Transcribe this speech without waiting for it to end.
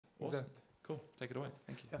Awesome. Cool. Take it away.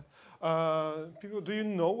 Thank you. Yeah. People, do you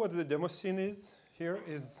know what the demo scene is here?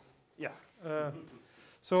 Yeah.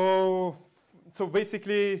 So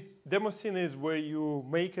basically, demo scene is where you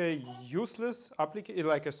make a useless application,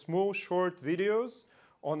 like a small short videos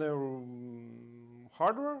on a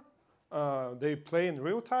hardware. They play in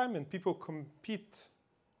real time, and people compete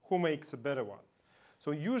who makes a better one.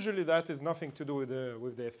 So usually that is nothing to do with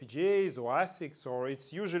the FPGAs or ASICs, or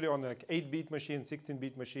it's usually on like 8-bit machines,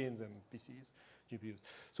 16-bit machines, and PCs, GPUs.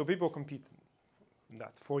 So people compete in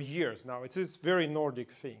that for years now. It's this very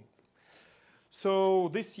Nordic thing. So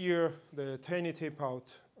this year, the TinyTapeout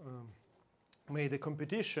made a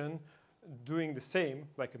competition doing the same,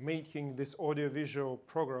 like making these audiovisual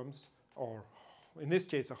programs, or in this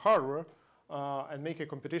case, a hardware, and make a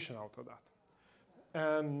competition out of that.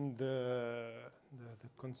 And the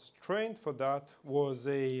constraint for that was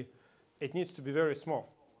it needs to be very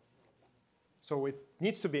small. So it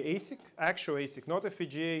needs to be ASIC, actual ASIC, not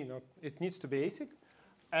FPGA. It needs to be ASIC,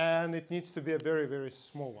 and it needs to be a very, very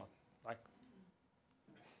small one, like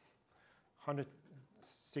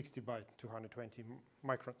 160 by 220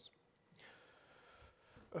 microns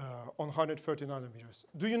on 130 nanometers.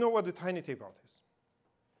 Do you know what the TinyTapeout is?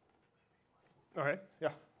 All right,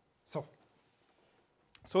 yeah.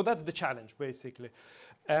 So that's the challenge, basically.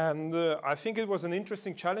 And I think it was an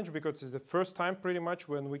interesting challenge because it's the first time pretty much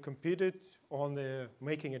when we competed on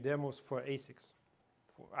making a demos for ASICs,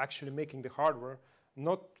 for actually making the hardware,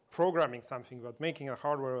 not programming something, but making a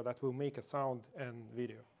hardware that will make a sound and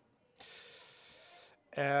video.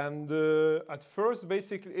 And at first,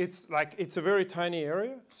 basically, it's a very tiny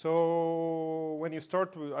area. So when you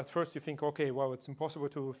start, at first you think, okay, well, it's impossible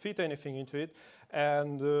to fit anything into it.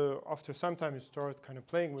 And after some time, you start kind of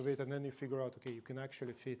playing with it, and then you figure out, okay, you can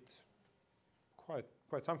actually fit quite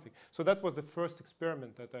something. So that was the first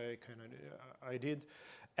experiment that I did.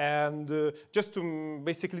 And just to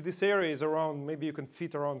basically, this area is around, maybe you can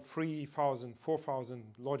fit around 3,000, 4,000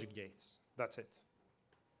 logic gates. That's it.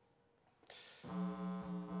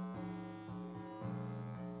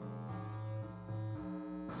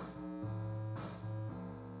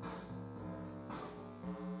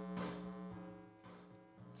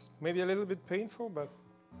 It's maybe a little bit painful, but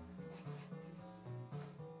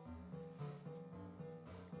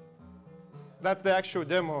that's the actual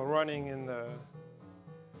demo running in the.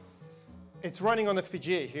 It's running on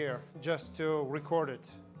FPGA here just to record it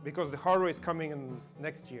because the hardware is coming in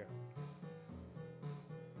next year.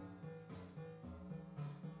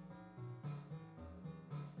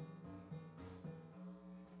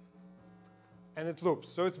 And it loops.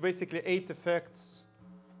 So it's basically 8 effects.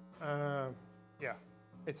 Yeah,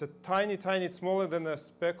 it's a tiny, it's smaller than a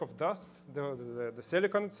speck of dust, the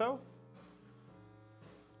silicon itself.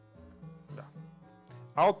 Yeah.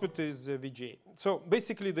 Output is VGA. So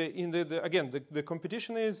basically, again, the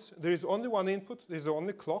competition is there is only one input. There's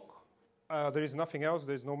only clock. There is nothing else.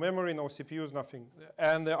 There's no memory, no CPUs, nothing.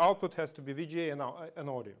 And the output has to be VGA and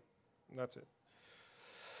audio. That's it.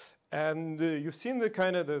 And you've seen the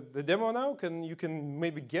kind of the demo now. You can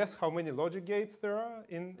maybe guess how many logic gates there are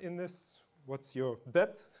in this? What's your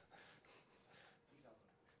bet?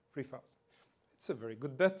 3,000. It's a very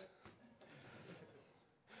good bet.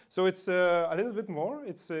 So it's a little bit more.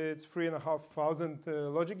 It's 3,500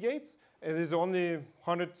 logic gates. It is only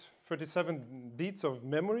 137 bits of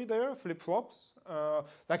memory there, flip-flops.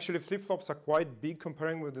 Actually, flip-flops are quite big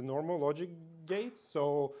comparing with the normal logic gates.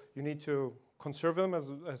 So you need to conserve them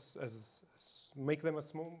make them as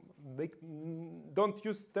small. Don't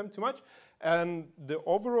use them too much. And the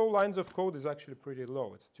overall lines of code is actually pretty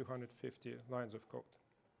low. It's 250 lines of code.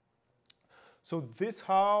 So this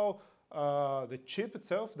how the chip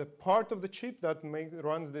itself, the part of the chip that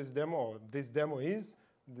runs this demo, this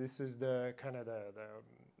is the kind of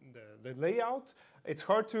the layout. It's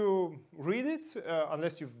hard to read it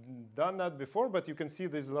unless you've done that before, but you can see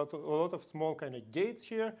there's a lot of small kind of gates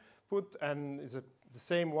here put, and it's the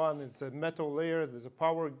same one. It's a metal layer. There's a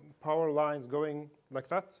power lines going like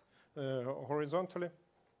that, horizontally,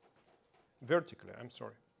 vertically. I'm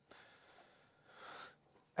sorry.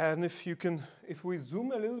 And if we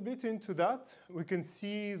zoom a little bit into that, we can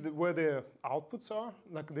see where the outputs are.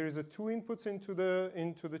 Like there is 2 inputs into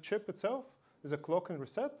the chip itself. There's a clock and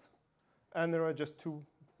reset, and there are just 2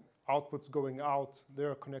 outputs going out. There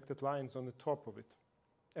are connected lines on the top of it,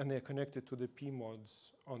 and they're connected to the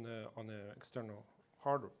PMODs on the external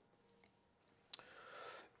hardware.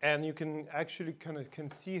 And you can actually can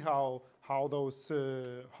see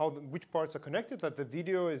which parts are connected. That the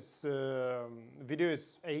video is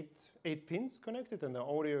 8 pins connected, and the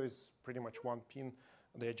audio is pretty much 1 pin.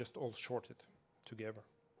 They're just all shorted together.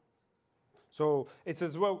 So it's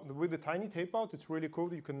as well, with the tiny tape out, it's really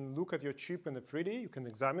cool. You can look at your chip in the 3D, you can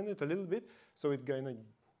examine it a little bit. So it kind of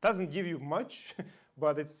doesn't give you much,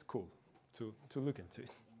 but it's cool to look into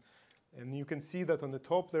it. And you can see that on the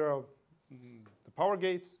top there are the power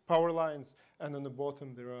gates, power lines, and on the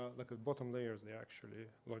bottom there are, like at bottom layers, they're actually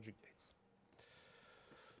logic gates.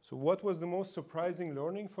 So what was the most surprising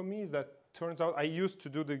learning for me is that turns out I used to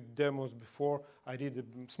do the demos before. I did the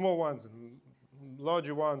small ones and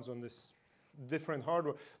larger ones on this different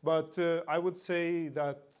hardware. But I would say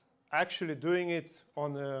that actually doing it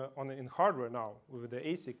in hardware now with the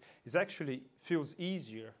ASIC is actually feels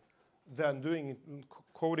easier than doing it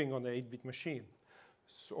coding on an 8-bit machine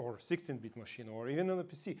or 16-bit machine or even on a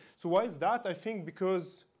PC. So why is that? I think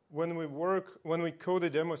because when we code a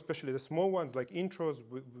demo, especially the small ones like intros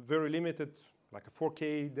with very limited, like a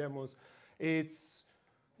 4K demos,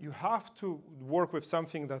 you have to work with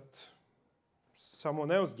something that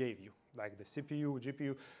someone else gave you, like the CPU,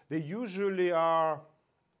 GPU. They usually are,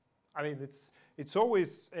 I mean, it's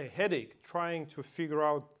always a headache trying to figure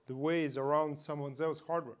out the ways around someone else's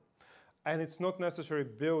hardware. And it's not necessarily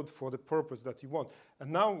built for the purpose that you want.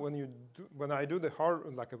 And now when I do the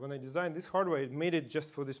when I design this hardware, it made it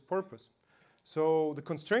just for this purpose. So the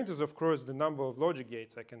constraint is, of course, the number of logic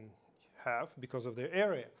gates I can have because of their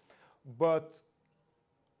area. But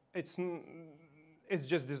it's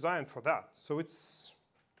just designed for that. So it's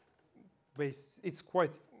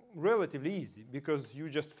quite relatively easy because you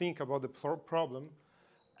just think about the problem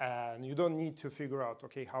and you don't need to figure out,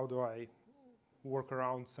 okay, how do I work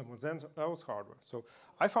around someone else's hardware. So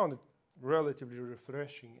I found it relatively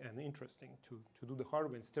refreshing and interesting to do the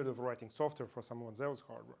hardware instead of writing software for someone else's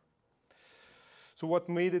hardware. So what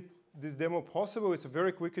made this demo possible? It's a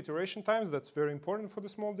very quick iteration times. That's very important for the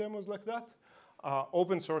small demos like that.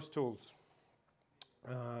 Open source tools.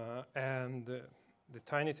 And the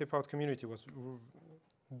TinyTapeout community was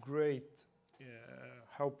great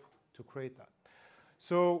help to create that.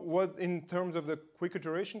 So in terms of the quick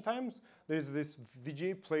iteration times, there's this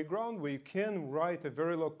VGA playground where you can write a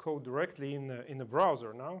Verilog code directly in the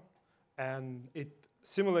browser now, and it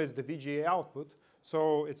simulates the VGA output.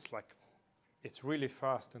 So it's really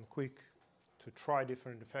fast and quick to try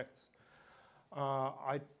different effects.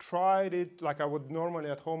 I tried it like I would normally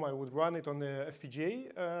at home. I would run it on the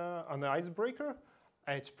FPGA on the Icebreaker.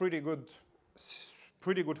 It's pretty good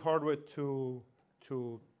hardware to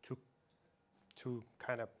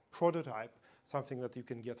kind of prototype something that you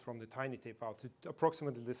can get from the TinyTapeout. It's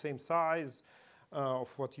approximately the same size of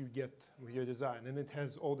what you get with your design. And it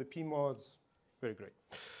has all the P mods, very great.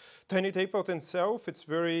 TinyTapeout itself, it's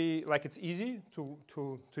it's easy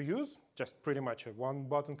to use. Just pretty much a one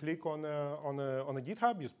button click on a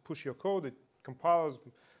GitHub. You push your code, it compiles,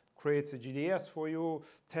 creates a GDS for you,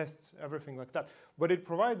 tests, everything like that. But it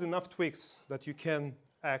provides enough tweaks that you can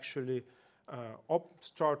actually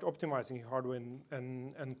start optimizing your hardware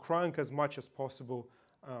and crank as much as possible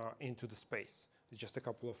into the space. It's just a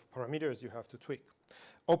couple of parameters you have to tweak.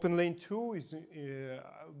 OpenLane 2 is,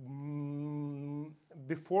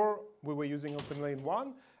 before we were using OpenLane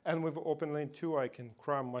 1, and with OpenLane 2 I can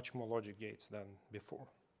cram much more logic gates than before.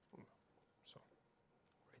 So,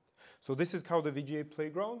 great. So this is how the VGA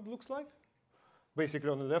playground looks like. Basically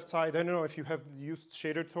on the left side, I don't know if you have used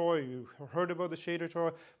ShaderToy, you heard about the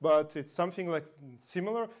ShaderToy, but it's something like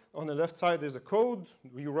similar. On the left side there's a code,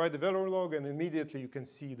 you write the Verilog and immediately you can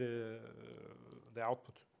see the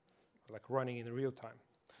output, like running in real time.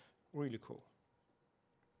 Really cool.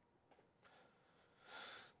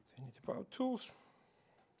 TinyTapeout tools.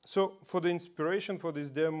 So for the inspiration for this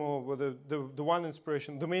demo,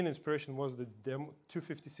 the main inspiration was the demo,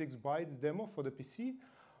 256 bytes demo for the PC.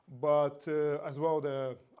 But as well,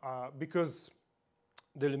 because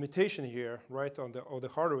the limitation here, right, on the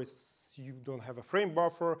hardware is you don't have a frame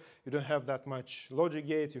buffer, you don't have that much logic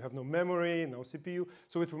gates, you have no memory, no CPU.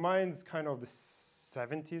 So it reminds kind of the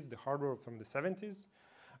 70s, the hardware from the 70s,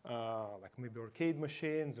 like maybe arcade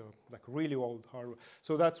machines or like really old hardware.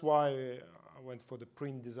 So that's why I went for the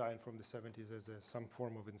print design from the 70s as some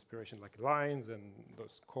form of inspiration, like lines and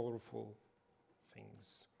those colorful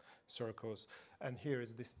things. Circles, and here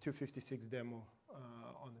is this 256 demo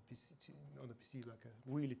on the PC, like a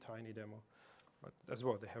really tiny demo, but as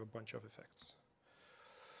well they have a bunch of effects.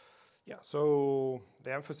 Yeah, so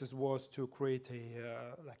the emphasis was to create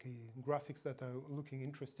graphics that are looking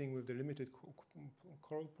interesting with the limited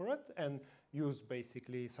corporate and use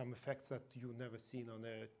basically some effects that you've never seen on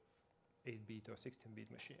a 8-bit or 16-bit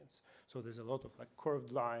machines. So there's a lot of like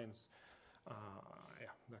curved lines.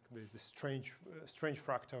 Like the strange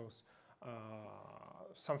fractals,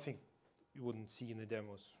 something you wouldn't see in the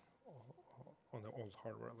demos on the old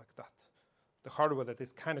hardware like that. the hardware that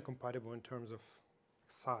is kind of compatible in terms of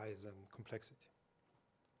size and complexity.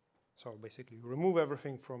 So basically, you remove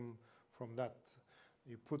everything from that.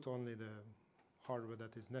 You put only the hardware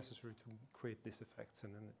that is necessary to create these effects,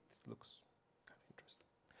 and then it looks kind of interesting.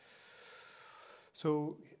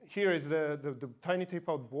 So here is the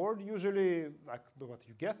TinyTapeout board, usually like what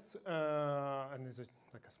you get, and there's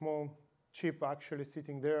like a small chip actually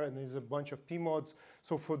sitting there, and there's a bunch of PMODs.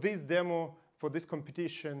 So for this demo, for this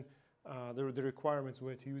competition, the requirements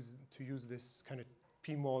were to use this kind of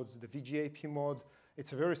PMODs, the VGA PMOD.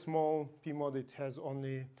 It's a very small PMOD. It has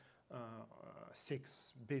only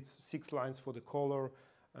 6 bits, 6 lines for the color,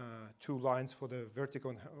 2 lines for the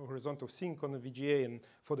vertical and horizontal sync on the VGA, and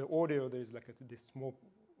for the audio, there's like this small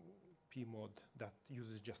PMOD that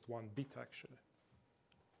uses just 1 bit actually.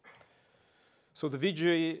 So the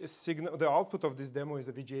VGA signal, the output of this demo is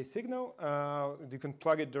a VGA signal. You can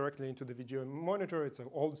plug it directly into the VGA monitor. It's an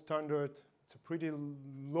old standard. It's a pretty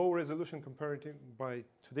low resolution compared to by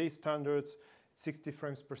today's standards. 60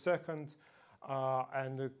 frames per second,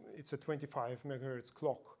 and it's a 25 megahertz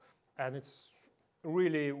clock, and it's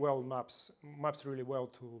really well maps really well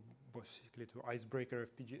to basically to icebreaker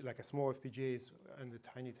FPGA, like a small FPGAs and the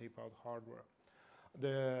TinyTapeout hardware.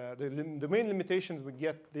 The main limitations we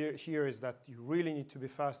get here is that you really need to be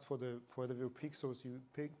fast for the pixels.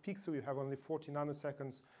 Pixel you have only 40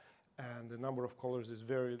 nanoseconds, and the number of colors is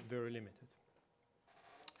very limited.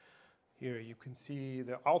 Here you can see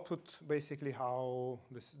the output, basically how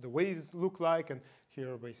the waves look like, and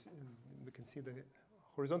here we can see the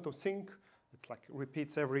horizontal sync. It's like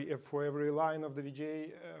repeats for every line of the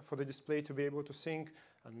VGA for the display to be able to sync,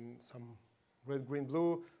 and some red, green,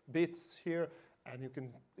 blue bits here, and you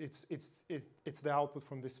can it's the output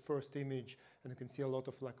from this first image, and you can see a lot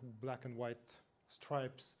of like black and white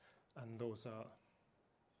stripes, and those are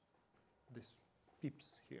these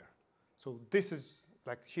pips here. So this is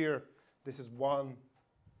like here. This is one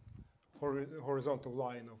horizontal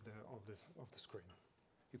line of the screen.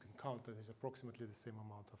 You can count that it's approximately the same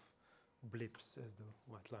amount of blips as the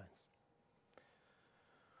white lines.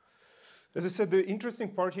 As I said, the interesting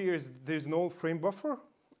part here is there's no frame buffer.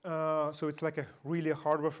 So it's like really a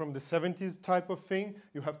hardware from the 70s type of thing.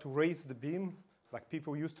 You have to raise the beam, like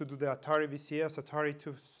people used to do the Atari VCS, Atari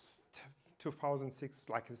 2006,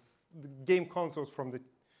 like the game consoles from the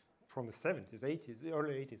 70s, 80s,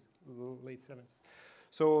 early 80s, late 70s.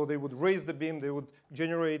 So they would raise the beam, they would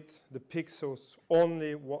generate the pixels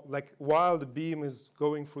only like while the beam is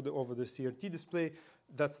going through over the CRT display.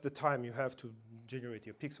 That's the time you have to generate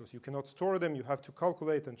your pixels. You cannot store them, you have to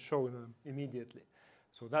calculate and show them immediately.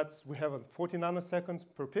 So we have 40 nanoseconds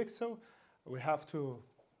per pixel. We have to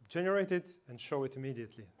generate it and show it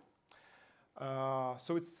immediately.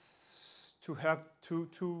 So it's to have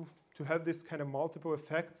this kind of multiple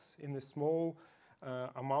effects in a small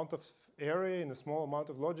amount of area, in a small amount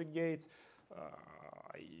of logic gates.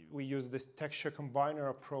 We use this texture combiner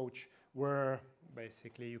approach, where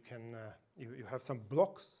basically you can you have some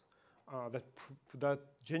blocks that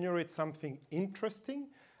generate something interesting,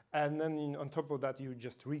 and then on top of that you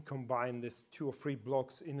just recombine this 2 or 3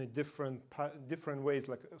 blocks in a different ways.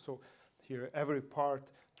 Like so, here every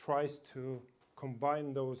part tries to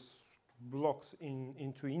combine those blocks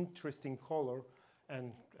into interesting color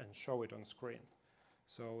and show it on screen.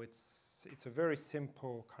 So it's a very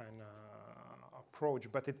simple kind of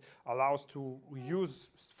approach, but it allows to use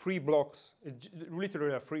 3 blocks,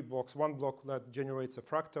 literally 3 blocks, 1 block that generates a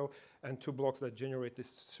fractal and 2 blocks that generate these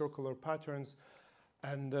circular patterns,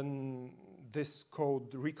 and then this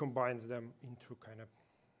code recombines them into kind of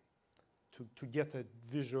to get a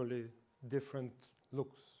visually different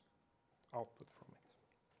looks output from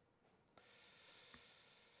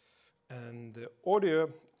it. And the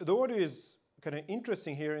audio is kind of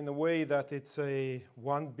interesting here in the way that it's a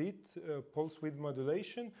 1-bit pulse width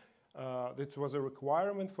modulation. It was a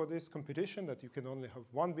requirement for this competition that you can only have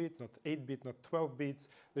 1 bit, not 8-bit, not 12 bits.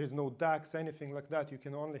 There's no DACs, anything like that. You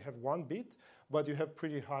can only have 1 bit, but you have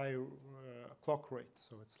pretty high clock rate.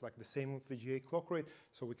 So it's like the same VGA clock rate.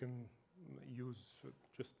 So we can use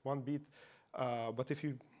just 1 bit. But if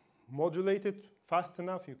you modulate it fast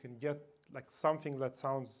enough, you can get like something that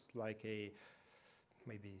sounds like a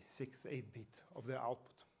maybe 6-8-bit of the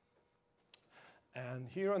output. And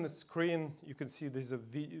here on the screen, you can see there's a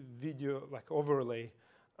video like overlay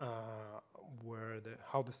where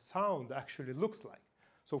how the sound actually looks like.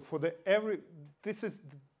 So for this is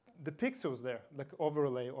the pixels there, like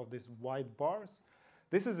overlay of these white bars.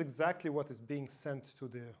 This is exactly what is being sent to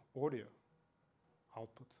the audio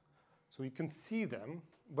output. So you can see them,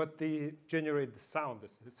 but they generate the sound at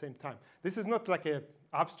the same time. This is not like an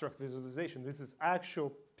abstract visualization. This is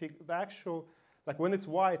actual the actual, like when it's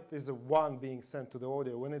white, there's a 1 being sent to the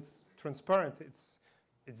audio. When it's transparent, it's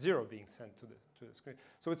 0 being sent to the screen.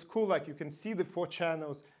 So it's cool, like you can see the 4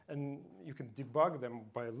 channels and you can debug them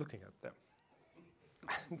by looking at them.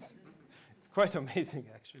 It's quite amazing,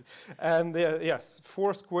 actually. And yes,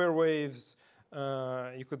 4 square waves.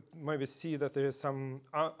 You could maybe see that there is some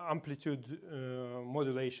amplitude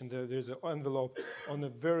modulation. There's an envelope on the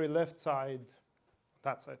very left side,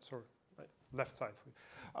 that side, sorry, left side.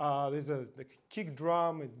 There's a kick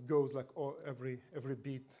drum. It goes like every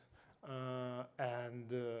beat. And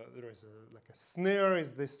there is like a snare,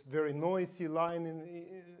 is this very noisy line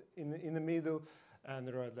in the middle, and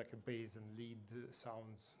there are like a bass and lead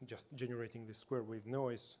sounds just generating this square wave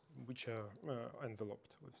noise, which are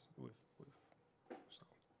enveloped with sound.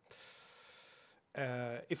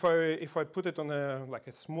 If I put it on like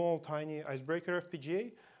a small tiny icebreaker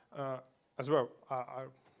FPGA as well,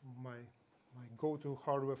 my go-to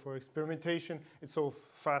hardware for experimentation. It's so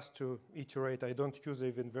fast to iterate. I don't use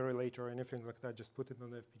even very late or anything like that. Just put it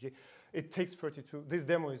on the FPGA. It takes 32. This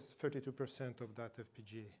demo is 32% of that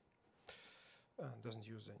FPGA. Doesn't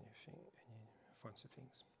use any fancy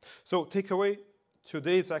things. So takeaway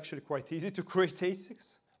today, it's actually quite easy to create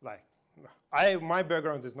ASICs. Like my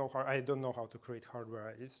background is I don't know how to create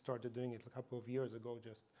hardware. I started doing it a couple of years ago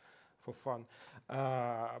just for fun.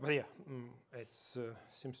 But yeah, it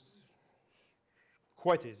seems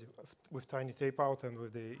quite easy with TinyTapeout and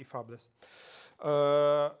with the eFabless.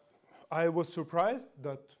 I was surprised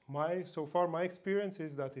that so far my experience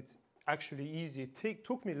is that it's actually easy. It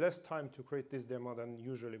took me less time to create this demo than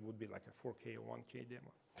usually would be like a 4K or 1K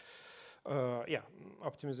demo. Yeah,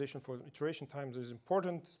 optimization for iteration times is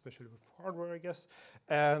important, especially with hardware, I guess.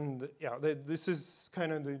 And yeah, this is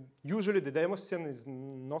kind of usually the Demoscene is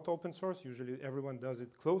not open source. Usually everyone does it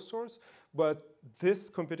closed source. But this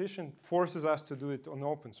competition forces us to do it on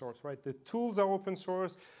open source, right? The tools are open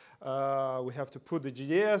source. We have to put the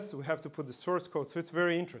GDS. We have to put the source code. So it's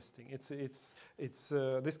very interesting.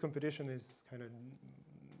 This competition is kind of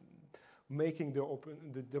making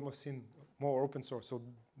the Demoscene more open source. So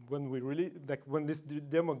when when this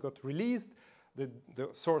demo got released, the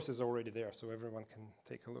source is already there, so everyone can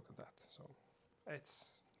take a look at that. So I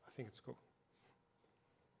think it's cool.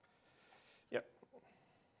 Yeah.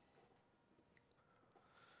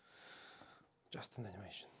 Just an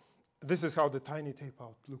animation. This is how the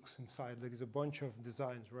TinyTapeout looks inside. There's a bunch of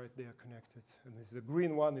designs, right? They are connected. And the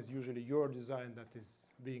green one is usually your design that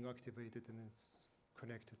is being activated, and it's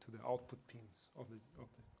connected to the output pins of the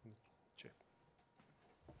chip.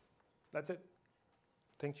 That's it.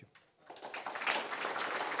 Thank you.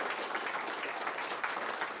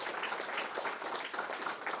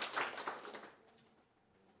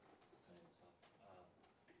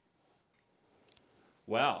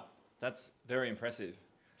 Wow, that's very impressive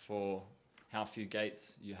for how few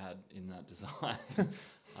gates you had in that design.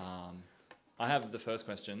 I have the first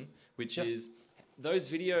question, which is those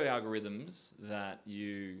video algorithms that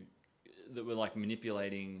were like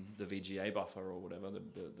manipulating the VGA buffer or whatever,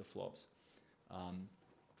 the flops.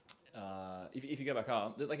 If you go back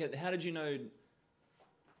up, like, how did you know?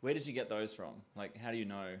 Where did you get those from? Like, how do you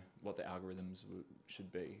know what the algorithms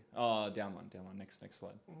should be? Oh, down one. Next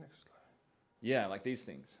slide. Next slide. Yeah, like these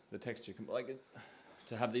things, the texture, like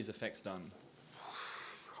to have these effects done.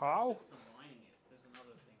 How? It's just combining it. There's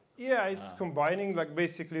another thing. Yeah, it's combining, like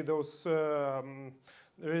basically those.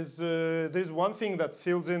 There's one thing that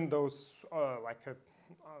fills in those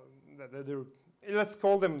let's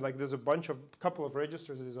call them, like, there's a couple of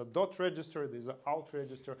registers. There's a dot register, there's an out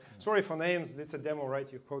register. Sorry for names, it's a demo,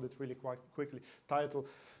 right? You code it really quite quickly. Title.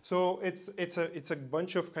 So it's a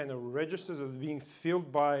bunch of kind of registers that are being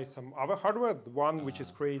filled by some other hardware. One which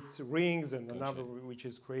creates rings, and another which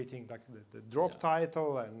is creating like the drop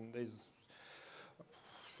title. And there's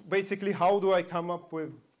basically, how do I come up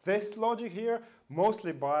with this logic here?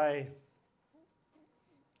 Mostly by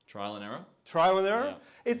trial and error. Trial and error.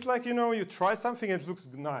 Yeah. It's like, you try something and it looks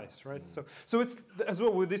nice, right? So it's as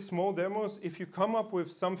well with these small demos. If you come up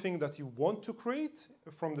with something that you want to create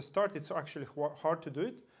from the start, it's actually hard to do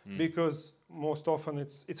it because most often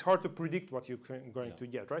it's hard to predict what you're going to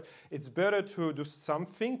get, right? It's better to do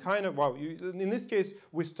something kind of, in this case,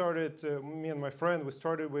 we started, me and my friend, we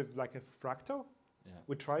started with like a fractal. Yeah.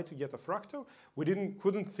 We tried to get a fractal. We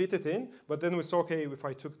couldn't fit it in, but then we saw, okay, if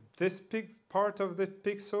I took this part of the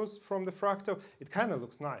pixels from the fractal, it kind of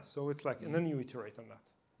looks nice. So it's like, and then you iterate on that.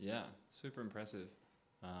 Yeah, super impressive.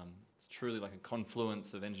 It's truly like a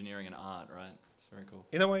confluence of engineering and art, right? It's very cool.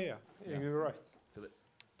 In a way, yeah. You're right.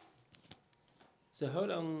 So how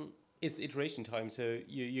long is iteration time. So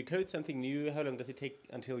you code something new. How long does it take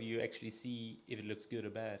until you actually see if it looks good or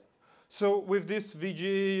bad? So with this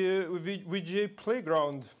VGA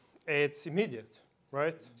playground, it's immediate,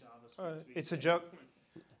 right? It's a Java.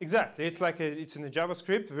 Exactly. It's like it's in a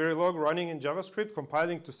JavaScript, Verilog running in JavaScript,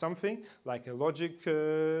 compiling to something like a logic,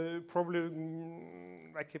 probably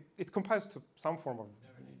it compiles to some form of.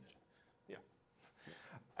 Yeah.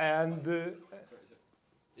 And Sorry.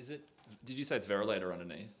 Is it? Did you say it's Verilator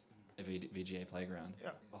underneath a VGA playground? yeah,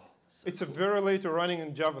 Oh, it's a Verilator running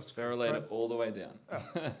in JavaScript. Verilator right? all the way down.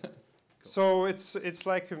 Yeah. So it's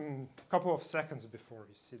like a couple of seconds before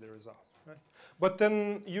you see the result, right? But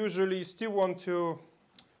then usually you still want to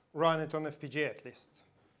run it on FPGA at least.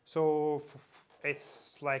 So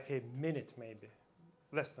it's like a minute maybe,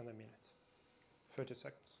 less than a minute, 30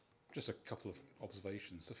 seconds. Just a couple of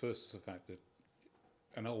observations. The first is the fact that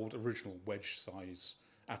an old original wedge size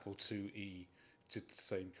Apple IIe did the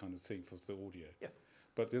same kind of thing for the audio. Yeah.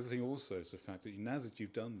 But the other thing also is the fact that now that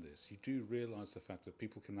you've done this, you do realize the fact that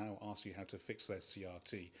people can now ask you how to fix their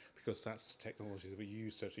CRT, because that's the technology that we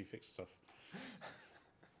use to actually fix stuff.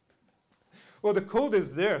 Well, the code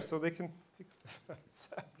is there, so they can fix that.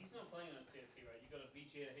 He's not playing on a CRT, right? You've got a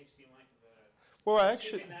VGA to HDMI converter. Well, The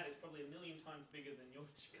actually, chip in that is probably 1,000,000 times bigger than your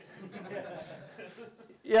chip.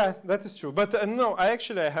 yeah, that is true. But no, I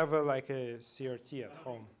have like a CRT at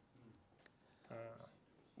home.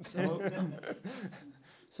 So,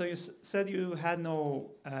 so you said you had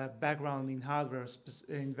no background in hardware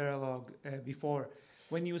in Verilog before.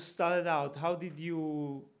 When you started out, how did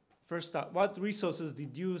you first start? What resources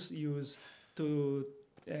did you use to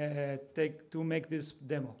make this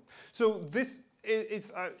demo? So this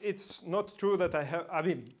it's not true that I have. I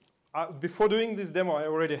mean, before doing this demo, I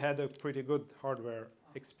already had a pretty good hardware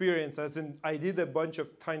experience. As in, I did a bunch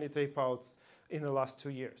of tiny tape outs in the last 2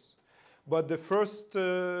 years. But the first,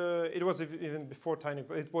 it was even before Tiny.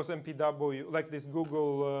 It was MPW, like this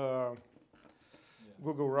Google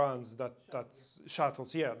Google runs that's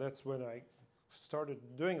shuttles. Yeah, that's when I started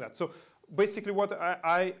doing that. So basically, what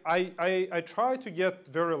I tried to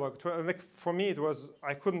get Verilog to, like for me, it was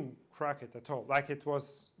I couldn't crack it at all. Like it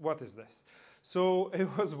was, what is this? So it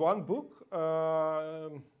was one book.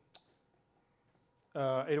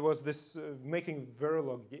 It was this making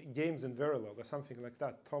Verilog games in Verilog or something like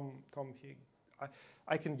that. Tom Higg.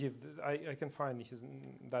 I can give I can find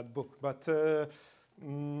that book, but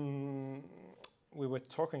we were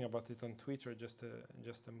talking about it on Twitter just a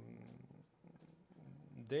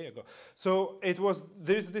day ago. So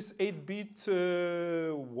there's this 8-bit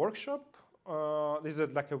workshop. This is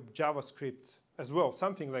like a JavaScript as well,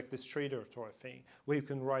 something like this shader sort of thing, where you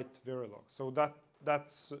can write Verilog. So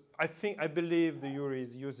that's I believe the Yuri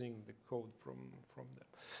is using the code from them.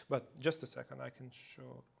 But just a second, I can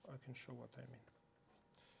show what I mean.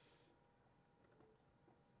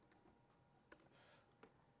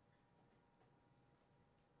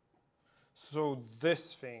 So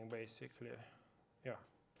this thing basically, yeah,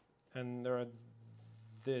 and there are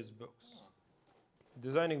these books,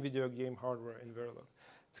 designing video game hardware in Verilog.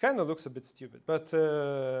 It kind of looks a bit stupid, but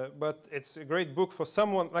it's a great book for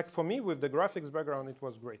someone like for me with the graphics background. It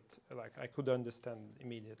was great. Like I could understand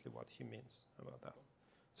immediately what he means about that.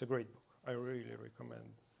 It's a great book. I really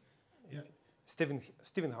recommend. Yeah.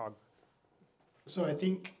 Stephen Hogg. So I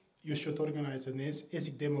think you should organize an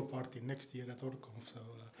ASIC demo party next year at OrConf. So,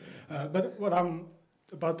 but what I'm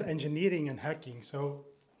about engineering and hacking. So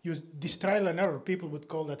this trial and error, people would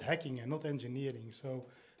call that hacking and not engineering. So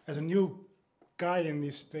as a new guy in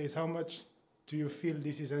this space, how much do you feel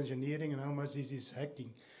this is engineering and how much this is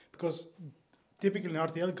hacking? Because typically an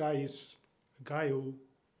RTL guy is a guy who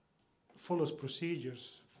follows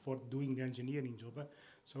procedures for doing the engineering job.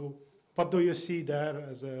 So what do you see there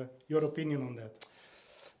as your opinion on that?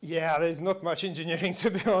 Yeah, there's not much engineering, to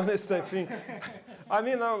be honest. I think.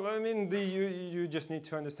 You just need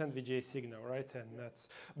to understand VGA signal, right? And that's.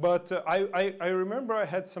 But I remember I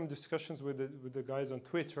had some discussions with the guys on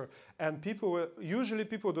Twitter, and usually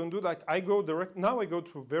people don't do that. I go direct. Now I go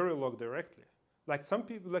to Verilog directly. Like some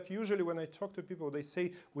people, like usually when I talk to people, they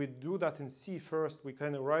say we do that in C first. We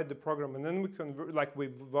kind of write the program, and then we convert, like we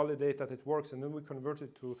validate that it works, and then we convert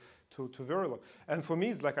it to Verilog. And for me,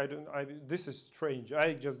 it's like this is strange.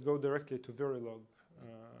 I just go directly to Verilog.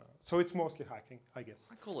 So it's mostly hacking, I guess.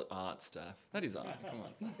 I call it art, Steph. That is art. Come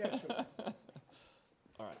on. Yeah, sure.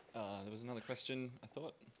 All right. There was another question, I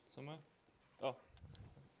thought, somewhere. Oh.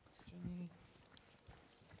 Question.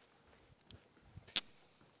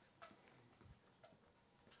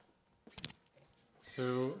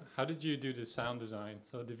 So how did you do the sound design?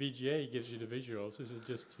 So the VGA gives you the visuals. Is it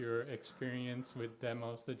just your experience with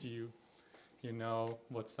demos that you you know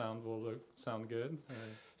what sound will sound good?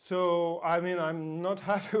 So I mean, I'm not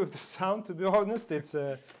happy with the sound, to be honest. It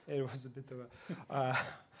was a bit of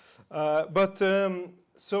a,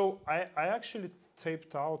 so I actually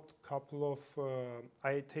taped out couple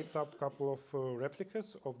of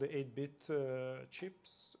replicas of the 8-bit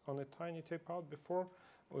chips on a TinyTapeout before,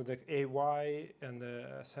 with the AY and the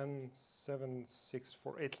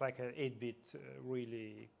SN764. It's like an 8-bit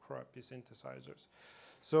really crappy synthesizers.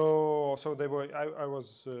 So they were.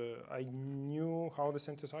 I knew how the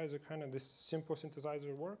synthesizer this simple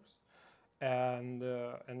synthesizer works, and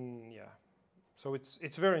yeah. So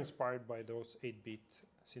it's very inspired by those 8-bit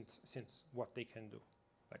since what they can do,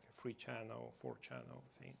 like a 3-channel, 4-channel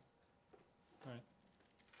thing. Right.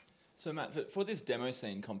 So Matt, for this demo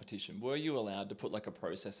scene competition, were you allowed to put like a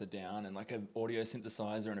processor down and like an audio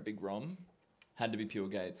synthesizer and a big ROM? Had to be pure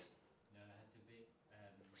gates. No, it had to be.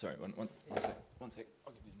 Sorry, one sec.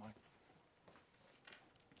 I'll give you the mic.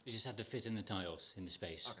 It just had to fit in the tiles in the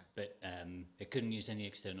space, Okay. but it couldn't use any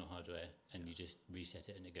external hardware, and you just reset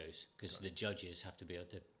it and it goes. Because the judges have to be able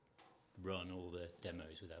to run all the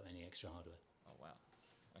demos without any extra hardware. Oh wow.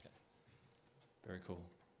 Okay. Very cool.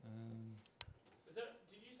 Did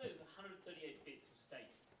you say it was 138 bits of state?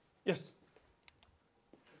 Yes.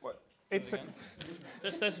 What? It's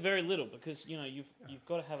That's very little, because you've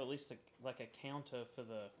got to have at least a counter for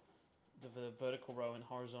the vertical row and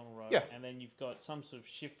horizontal row, Yeah. and then you've got some sort of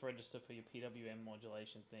shift register for your PWM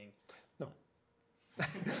modulation thing. No.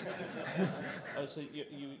 Oh, so you're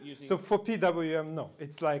using. So for PWM, no.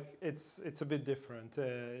 It's like it's a bit different.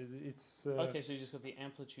 Okay, so you just got the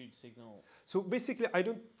amplitude signal. So basically, I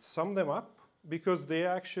don't sum them up because they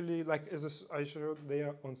actually, like I showed, they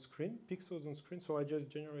are on screen, pixels on screen. So I just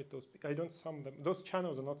generate those. I don't sum them. Those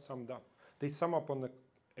channels are not summed up. They sum up on the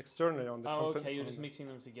externally on the. Oh, okay. You're just mixing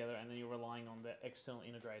them together, and then you're relying on the external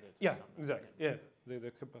integrator. To Yeah, sum them. exactly. Yeah,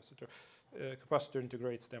 the capacitor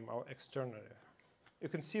integrates them out externally. You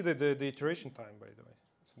can see the iteration time, by the way.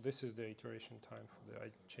 So this is the iteration time for the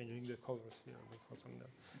changing the colors here for some of them.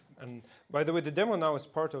 And by the way, the demo now is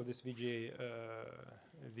part of this VGA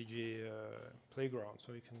playground,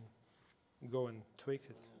 so you can go and tweak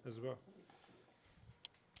it as well.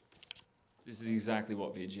 This is exactly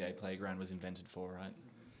what VGA Playground was invented for, right?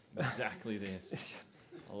 Exactly this.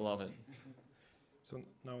 I love it. So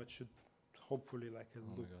now it should hopefully like a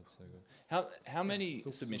Oh look. my god, so good. How many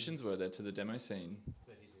submissions were there to the demo scene?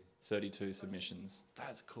 32 submissions.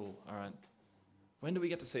 That's cool. All right. When do we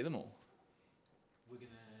get to see them all? We're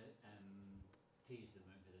gonna tease them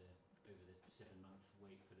over the 7-month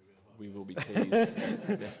wait for the real hardware. We will be teased.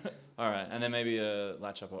 Yeah. All right, and then maybe a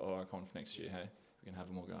latch up or a conf next year. Hey, we can have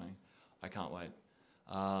them all going. I can't wait.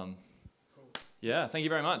 Yeah, thank you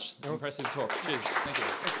very much. Impressive talk. Cheers. Thank you.